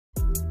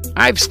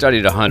I've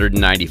studied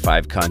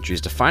 195 countries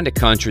to find a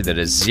country that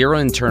has zero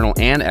internal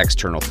and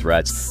external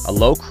threats, a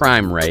low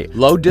crime rate,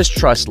 low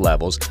distrust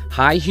levels,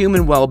 high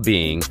human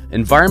well-being,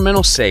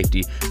 environmental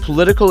safety,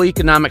 political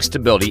economic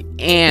stability,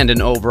 and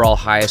an overall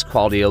highest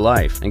quality of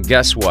life. And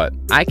guess what?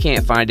 I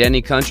can't find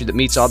any country that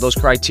meets all those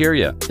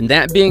criteria. And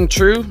that being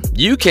true,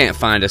 you can't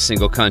find a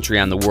single country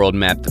on the world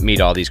map that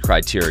meet all these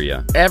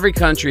criteria. Every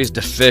country is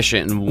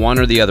deficient in one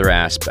or the other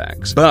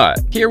aspects. But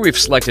here we've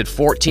selected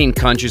 14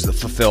 countries that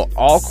fulfill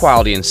all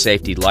quality and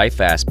safety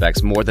life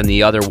aspects more than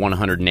the other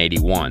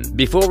 181.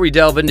 Before we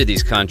delve into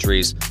these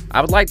countries,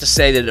 I would like to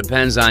say that it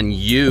depends on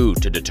you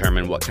to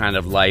determine what kind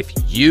of life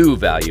you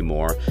value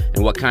more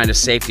and what kind of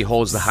safety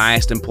holds the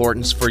highest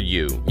importance for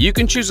you. You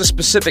can choose a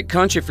specific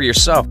country for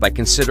yourself by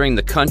considering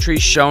the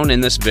countries shown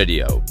in this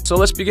video. So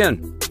let's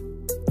begin.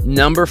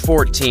 Number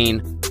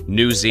 14,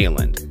 New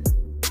Zealand.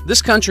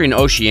 This country in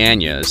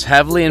Oceania is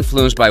heavily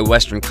influenced by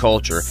Western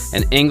culture,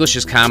 and English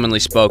is commonly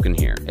spoken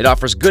here. It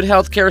offers good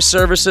healthcare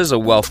services, a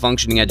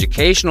well-functioning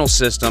educational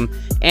system,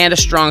 and a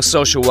strong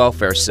social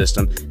welfare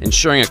system,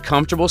 ensuring a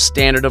comfortable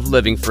standard of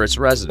living for its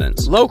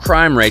residents. Low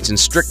crime rates and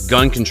strict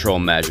gun control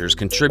measures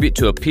contribute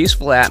to a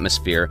peaceful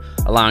atmosphere,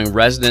 allowing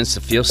residents to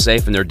feel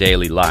safe in their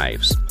daily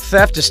lives.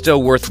 Theft is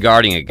still worth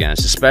guarding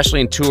against, especially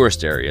in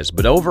tourist areas,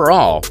 but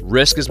overall,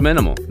 risk is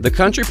minimal. The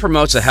country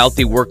promotes a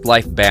healthy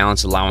work-life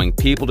balance, allowing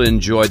people to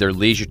enjoy their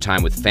leisure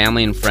time with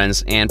family and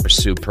friends and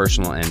pursue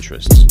personal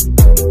interests.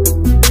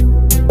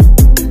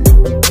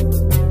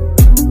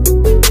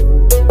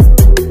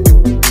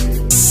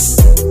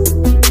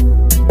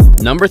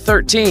 Number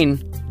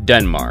 13,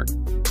 Denmark.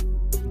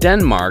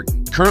 Denmark,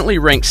 currently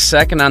ranked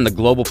second on the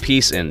Global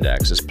Peace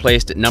Index, is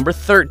placed at number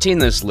 13 in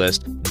this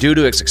list due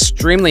to its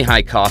extremely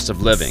high cost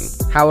of living.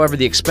 However,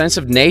 the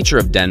expensive nature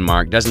of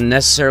Denmark doesn't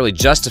necessarily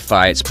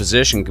justify its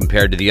position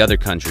compared to the other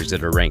countries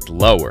that are ranked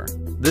lower.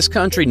 This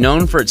country,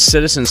 known for its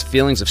citizens'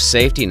 feelings of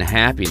safety and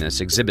happiness,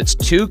 exhibits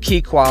two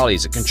key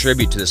qualities that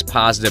contribute to this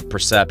positive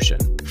perception.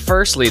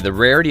 Firstly, the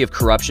rarity of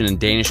corruption in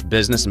Danish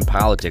business and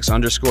politics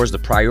underscores the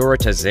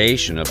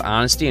prioritization of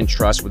honesty and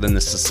trust within the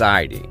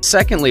society.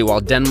 Secondly,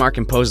 while Denmark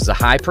imposes a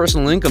high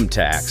personal income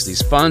tax,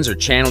 these funds are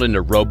channeled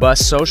into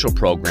robust social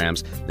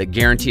programs that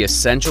guarantee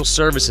essential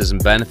services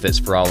and benefits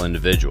for all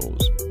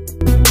individuals.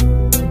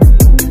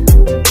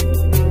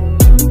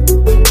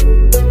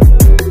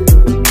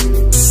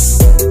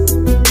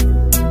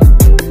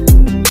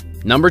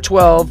 Number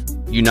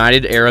 12,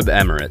 United Arab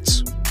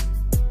Emirates.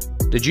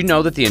 Did you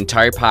know that the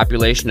entire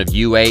population of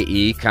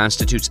UAE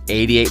constitutes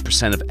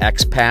 88% of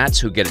expats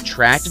who get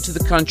attracted to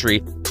the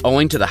country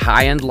owing to the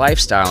high-end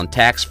lifestyle and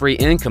tax-free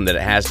income that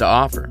it has to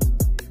offer?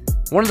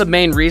 One of the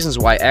main reasons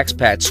why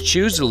expats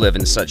choose to live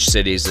in such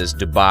cities as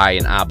Dubai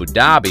and Abu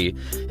Dhabi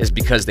is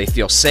because they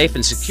feel safe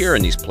and secure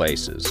in these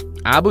places.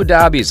 Abu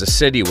Dhabi is a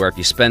city where if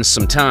you spend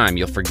some time,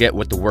 you'll forget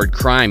what the word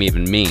crime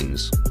even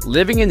means.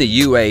 Living in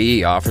the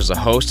UAE offers a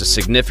host of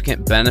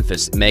significant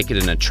benefits that make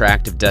it an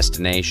attractive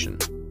destination.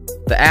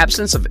 The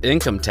absence of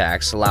income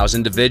tax allows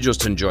individuals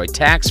to enjoy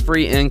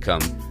tax-free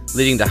income,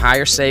 leading to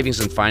higher savings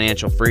and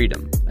financial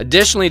freedom.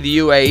 Additionally, the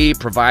UAE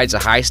provides a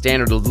high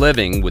standard of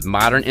living with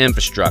modern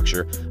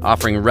infrastructure,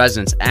 offering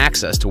residents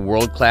access to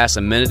world-class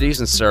amenities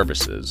and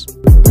services.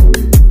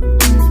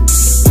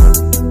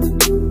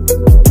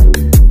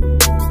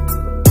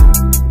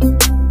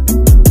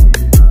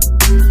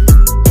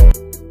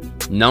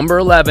 Number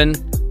 11,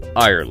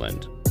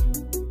 Ireland.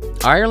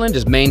 Ireland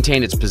has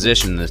maintained its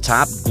position in the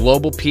top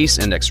Global Peace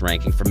Index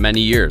ranking for many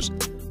years.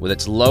 With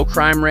its low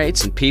crime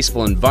rates and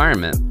peaceful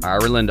environment,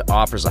 Ireland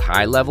offers a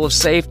high level of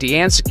safety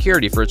and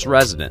security for its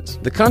residents.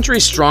 The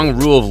country's strong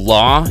rule of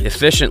law,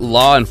 efficient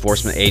law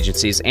enforcement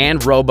agencies,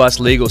 and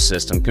robust legal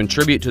system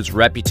contribute to its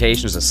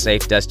reputation as a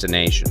safe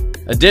destination.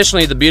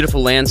 Additionally, the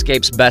beautiful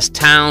landscapes, best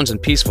towns,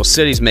 and peaceful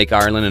cities make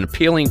Ireland an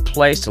appealing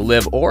place to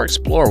live or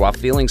explore while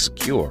feeling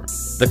secure.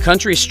 The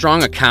country's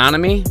strong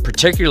economy,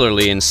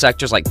 particularly in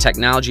sectors like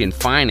technology and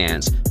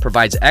finance,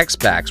 provides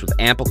expats with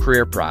ample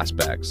career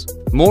prospects.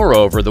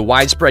 Moreover, the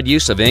widespread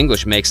use of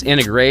English makes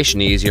integration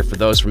easier for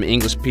those from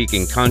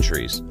English-speaking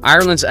countries.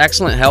 Ireland's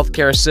excellent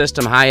healthcare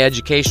system, high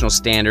educational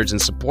standards,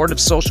 and supportive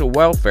social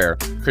welfare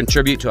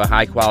contribute to a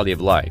high quality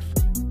of life.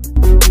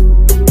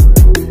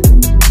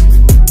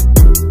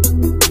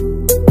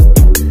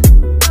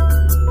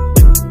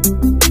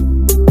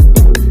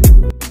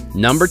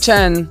 Number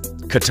 10,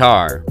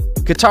 Qatar.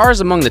 Qatar is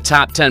among the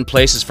top 10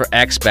 places for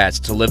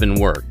expats to live and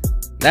work.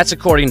 That's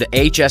according to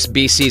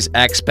HSBC's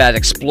Expat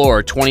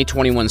Explorer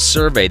 2021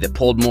 survey that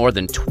polled more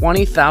than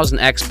 20,000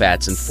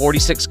 expats in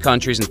 46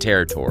 countries and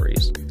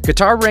territories.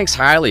 Qatar ranks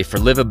highly for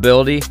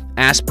livability,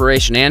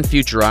 aspiration, and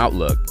future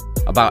outlook.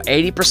 About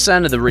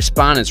 80% of the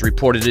respondents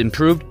reported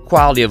improved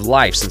quality of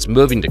life since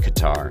moving to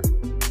Qatar.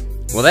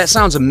 Well, that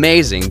sounds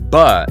amazing,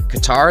 but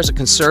Qatar is a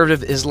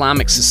conservative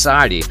Islamic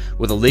society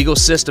with a legal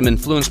system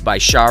influenced by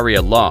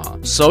Sharia law.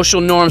 Social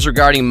norms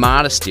regarding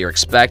modesty are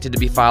expected to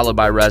be followed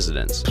by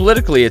residents.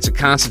 Politically, it's a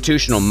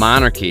constitutional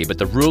monarchy, but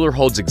the ruler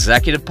holds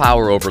executive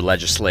power over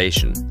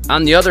legislation.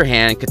 On the other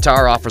hand,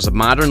 Qatar offers a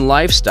modern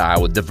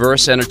lifestyle with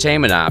diverse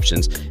entertainment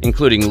options,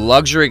 including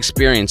luxury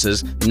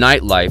experiences,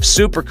 nightlife,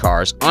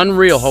 supercars,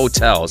 unreal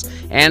hotels,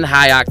 and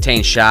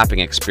high-octane shopping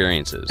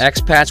experiences.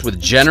 Expats with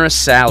generous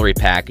salary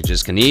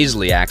packages can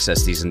easily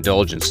access these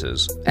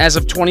indulgences. As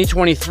of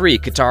 2023,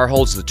 Qatar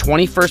holds the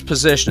 21st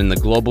position in the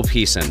Global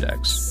Peace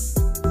Index.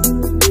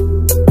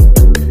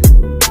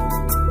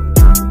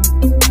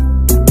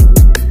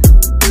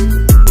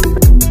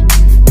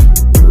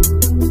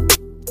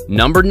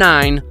 Number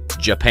 9.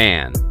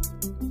 Japan.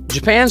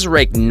 Japan's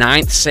ranked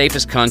 9th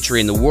safest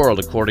country in the world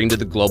according to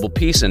the Global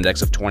Peace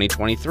Index of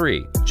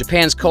 2023.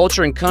 Japan's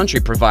culture and country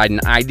provide an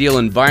ideal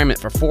environment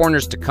for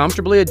foreigners to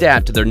comfortably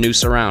adapt to their new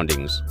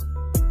surroundings.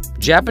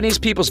 Japanese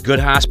people's good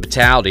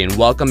hospitality and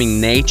welcoming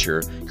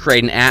nature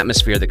create an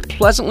atmosphere that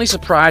pleasantly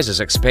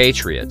surprises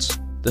expatriates.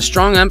 The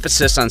strong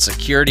emphasis on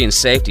security and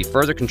safety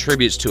further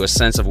contributes to a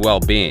sense of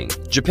well-being.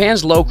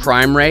 Japan's low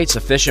crime rates,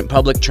 efficient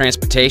public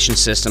transportation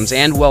systems,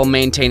 and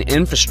well-maintained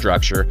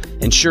infrastructure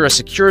ensure a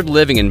secured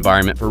living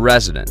environment for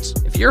residents.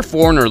 If you're a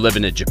foreigner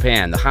living in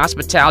Japan, the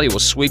hospitality will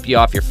sweep you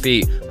off your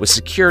feet with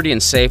security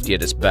and safety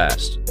at its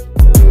best.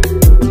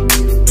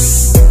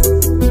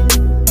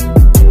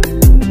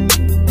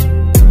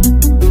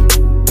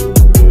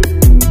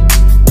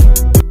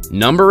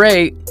 Number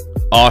 8.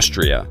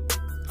 Austria.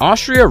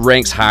 Austria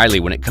ranks highly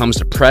when it comes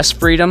to press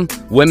freedom,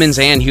 women's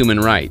and human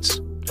rights.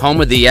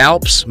 Home of the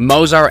Alps,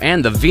 Mozart,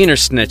 and the Wiener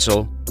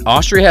Schnitzel,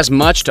 Austria has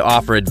much to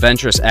offer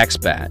adventurous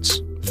expats.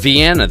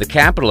 Vienna, the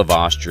capital of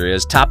Austria,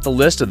 has topped the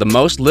list of the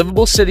most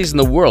livable cities in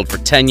the world for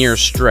 10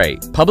 years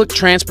straight. Public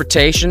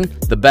transportation,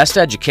 the best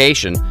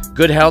education,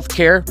 good health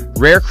care,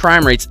 rare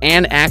crime rates,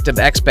 and active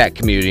expat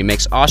community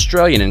makes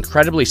Australia an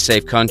incredibly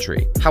safe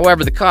country.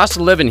 However, the cost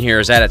of living here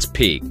is at its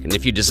peak, and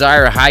if you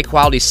desire a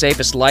high-quality,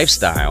 safest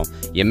lifestyle,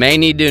 you may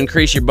need to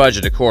increase your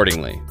budget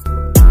accordingly.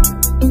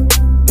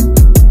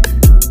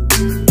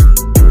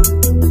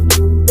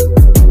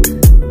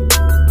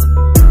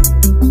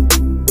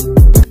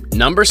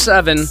 Number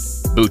 7.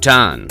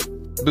 Bhutan.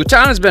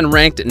 Bhutan has been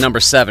ranked at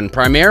number 7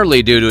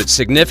 primarily due to its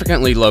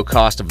significantly low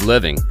cost of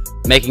living,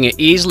 making it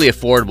easily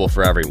affordable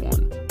for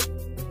everyone.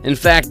 In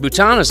fact,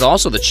 Bhutan is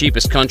also the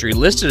cheapest country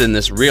listed in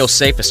this Real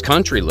Safest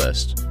Country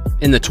list.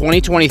 In the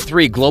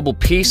 2023 Global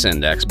Peace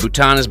Index,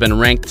 Bhutan has been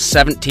ranked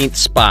 17th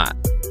spot.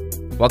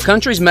 While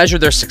countries measure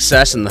their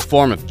success in the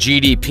form of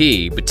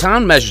GDP,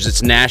 Bhutan measures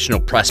its national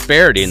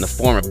prosperity in the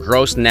form of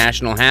gross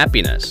national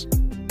happiness.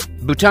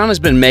 Bhutan has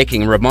been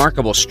making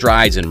remarkable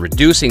strides in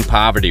reducing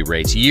poverty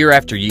rates year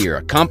after year,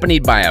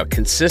 accompanied by a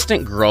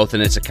consistent growth in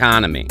its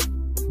economy.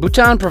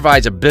 Bhutan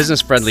provides a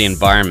business-friendly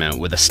environment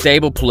with a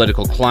stable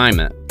political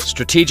climate,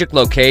 strategic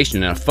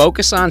location, and a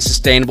focus on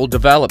sustainable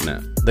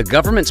development. The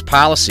government's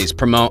policies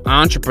promote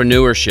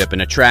entrepreneurship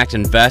and attract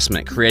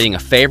investment, creating a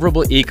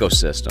favorable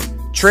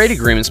ecosystem. Trade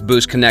agreements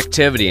boost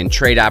connectivity and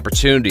trade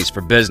opportunities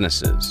for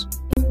businesses.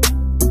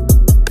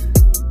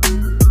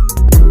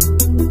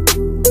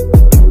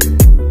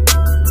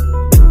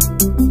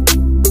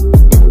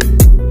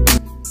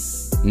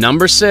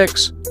 Number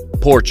 6.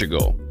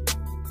 Portugal.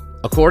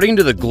 According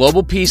to the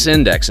Global Peace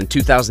Index in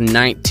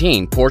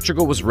 2019,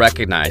 Portugal was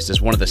recognized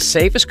as one of the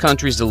safest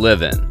countries to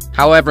live in.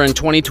 However, in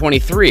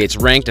 2023, its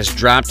rank has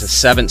dropped to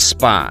 7th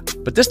spot.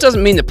 But this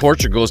doesn't mean that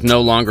Portugal is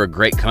no longer a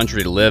great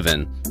country to live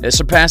in. It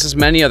surpasses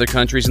many other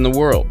countries in the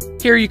world.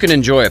 Here you can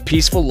enjoy a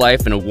peaceful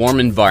life in a warm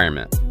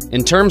environment.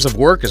 In terms of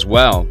work as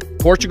well,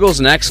 Portugal is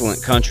an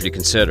excellent country to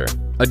consider.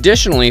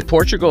 Additionally,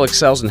 Portugal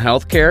excels in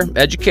healthcare,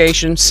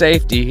 education,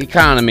 safety,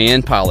 economy,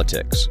 and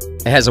politics.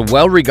 It has a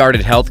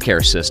well-regarded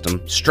healthcare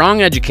system,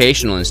 strong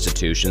educational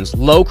institutions,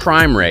 low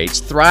crime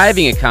rates,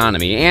 thriving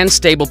economy, and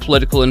stable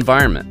political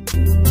environment.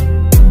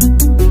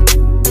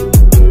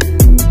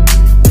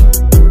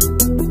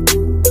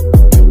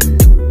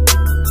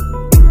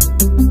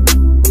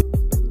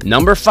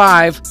 Number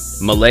 5.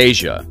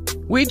 Malaysia.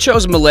 We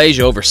chose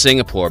Malaysia over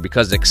Singapore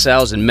because it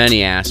excels in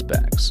many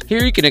aspects.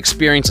 Here you can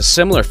experience a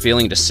similar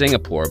feeling to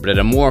Singapore, but at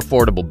a more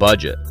affordable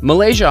budget.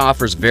 Malaysia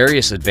offers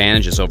various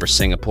advantages over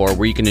Singapore,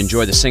 where you can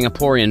enjoy the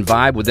Singaporean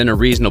vibe within a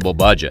reasonable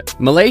budget.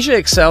 Malaysia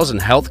excels in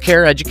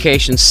healthcare,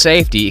 education,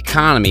 safety,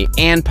 economy,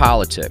 and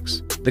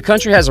politics. The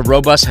country has a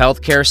robust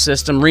healthcare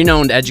system,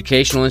 renowned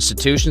educational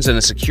institutions, and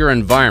a secure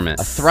environment,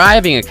 a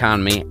thriving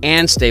economy,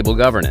 and stable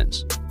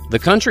governance. The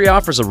country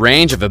offers a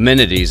range of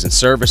amenities and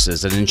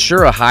services that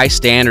ensure a high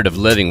standard of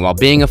living while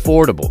being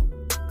affordable.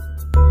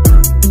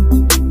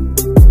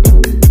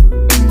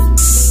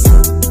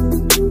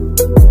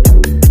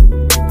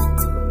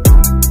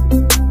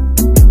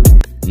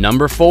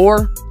 Number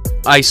 4.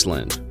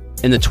 Iceland.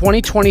 In the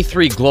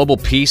 2023 Global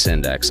Peace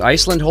Index,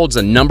 Iceland holds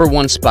the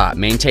 #1 spot,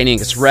 maintaining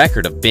its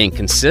record of being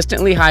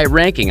consistently high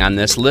ranking on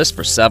this list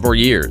for several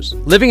years.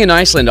 Living in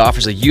Iceland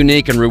offers a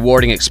unique and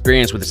rewarding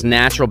experience with its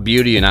natural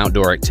beauty and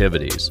outdoor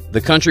activities.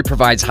 The country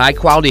provides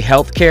high-quality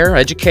healthcare,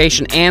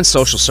 education, and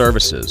social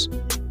services.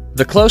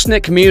 The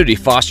close-knit community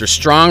fosters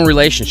strong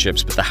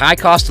relationships, but the high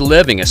cost of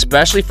living,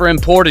 especially for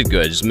imported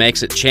goods,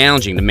 makes it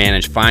challenging to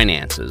manage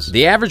finances.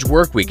 The average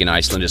work week in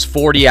Iceland is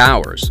 40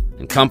 hours,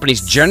 and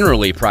companies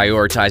generally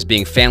prioritize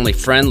being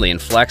family-friendly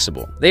and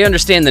flexible. They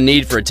understand the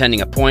need for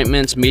attending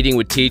appointments, meeting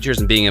with teachers,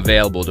 and being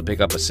available to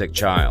pick up a sick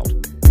child.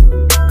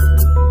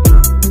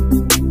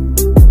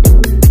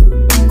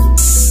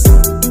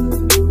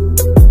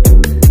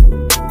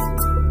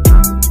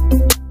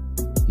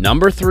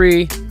 Number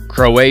 3.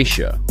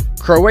 Croatia.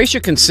 Croatia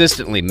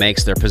consistently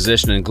makes their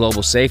position in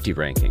global safety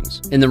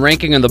rankings. In the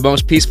ranking of the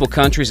most peaceful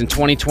countries in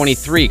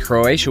 2023,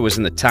 Croatia was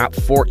in the top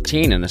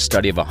 14 in a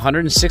study of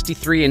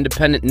 163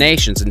 independent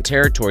nations and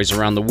territories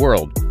around the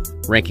world,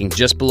 ranking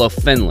just below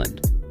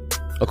Finland.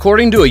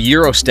 According to a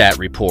Eurostat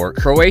report,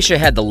 Croatia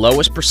had the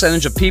lowest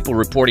percentage of people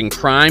reporting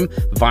crime,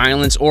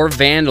 violence, or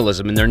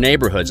vandalism in their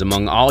neighborhoods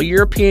among all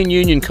European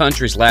Union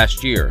countries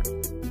last year.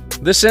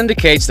 This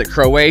indicates that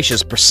Croatia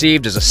is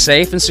perceived as a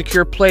safe and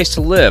secure place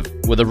to live,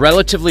 with a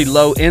relatively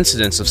low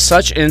incidence of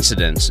such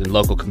incidents in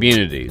local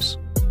communities.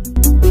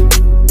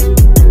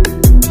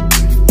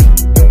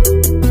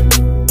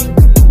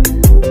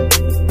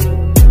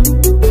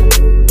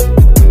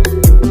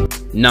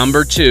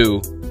 Number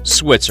 2.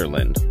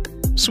 Switzerland.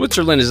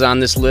 Switzerland is on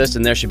this list,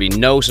 and there should be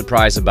no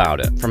surprise about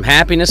it. From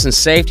happiness and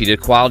safety to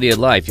quality of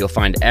life, you'll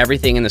find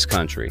everything in this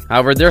country.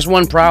 However, there's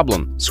one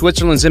problem.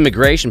 Switzerland's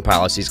immigration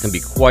policies can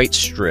be quite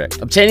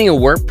strict. Obtaining a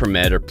work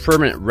permit or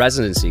permanent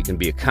residency can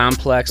be a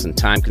complex and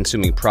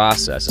time-consuming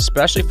process,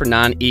 especially for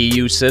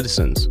non-EU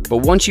citizens. But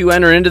once you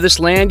enter into this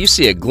land, you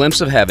see a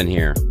glimpse of heaven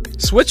here.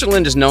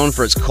 Switzerland is known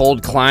for its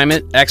cold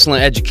climate,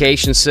 excellent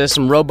education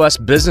system,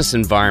 robust business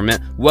environment,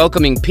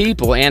 welcoming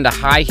people, and a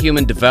high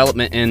human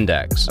development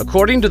index.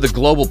 According to the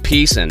Global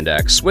Peace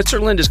Index,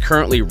 Switzerland is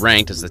currently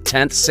ranked as the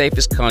 10th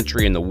safest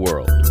country in the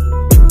world.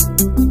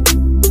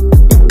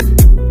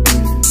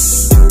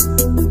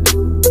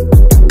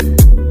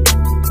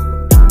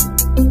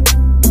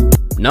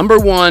 Number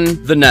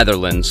 1. The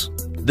Netherlands.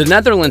 The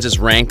Netherlands is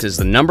ranked as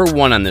the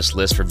 #1 on this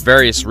list for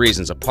various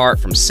reasons apart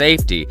from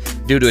safety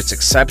due to its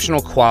exceptional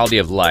quality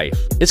of life.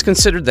 It's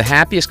considered the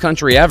happiest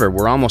country ever,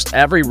 where almost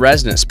every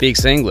resident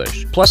speaks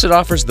English. Plus, it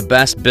offers the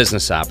best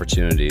business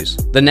opportunities.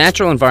 The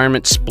natural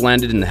environment is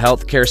splendid and the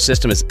healthcare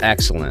system is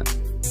excellent.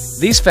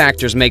 These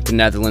factors make the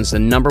Netherlands the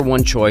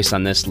 #1 choice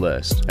on this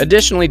list.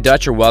 Additionally,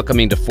 Dutch are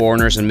welcoming to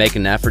foreigners and make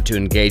an effort to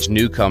engage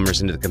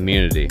newcomers into the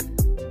community.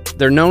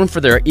 They're known for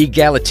their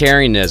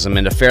egalitarianism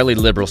and a fairly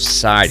liberal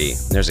society.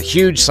 There's a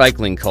huge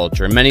cycling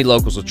culture, and many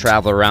locals will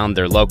travel around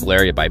their local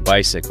area by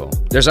bicycle.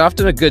 There's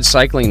often a good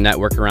cycling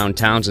network around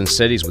towns and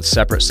cities with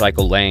separate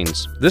cycle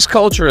lanes. This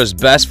culture is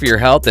best for your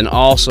health and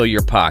also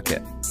your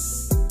pocket.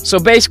 So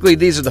basically,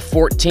 these are the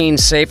 14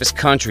 safest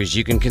countries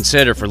you can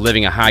consider for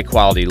living a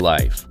high-quality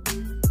life.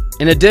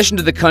 In addition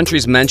to the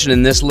countries mentioned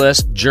in this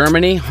list,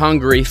 Germany,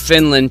 Hungary,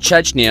 Finland,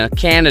 Chechnya,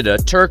 Canada,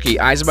 Turkey,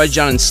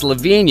 Azerbaijan, and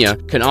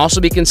Slovenia can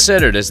also be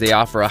considered, as they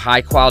offer a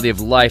high quality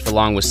of life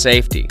along with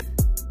safety.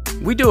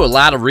 We do a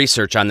lot of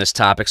research on this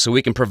topic so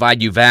we can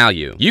provide you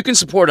value. You can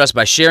support us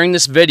by sharing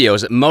this video,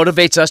 as it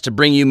motivates us to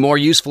bring you more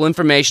useful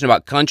information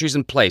about countries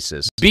and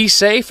places. Be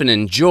safe and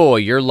enjoy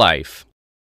your life.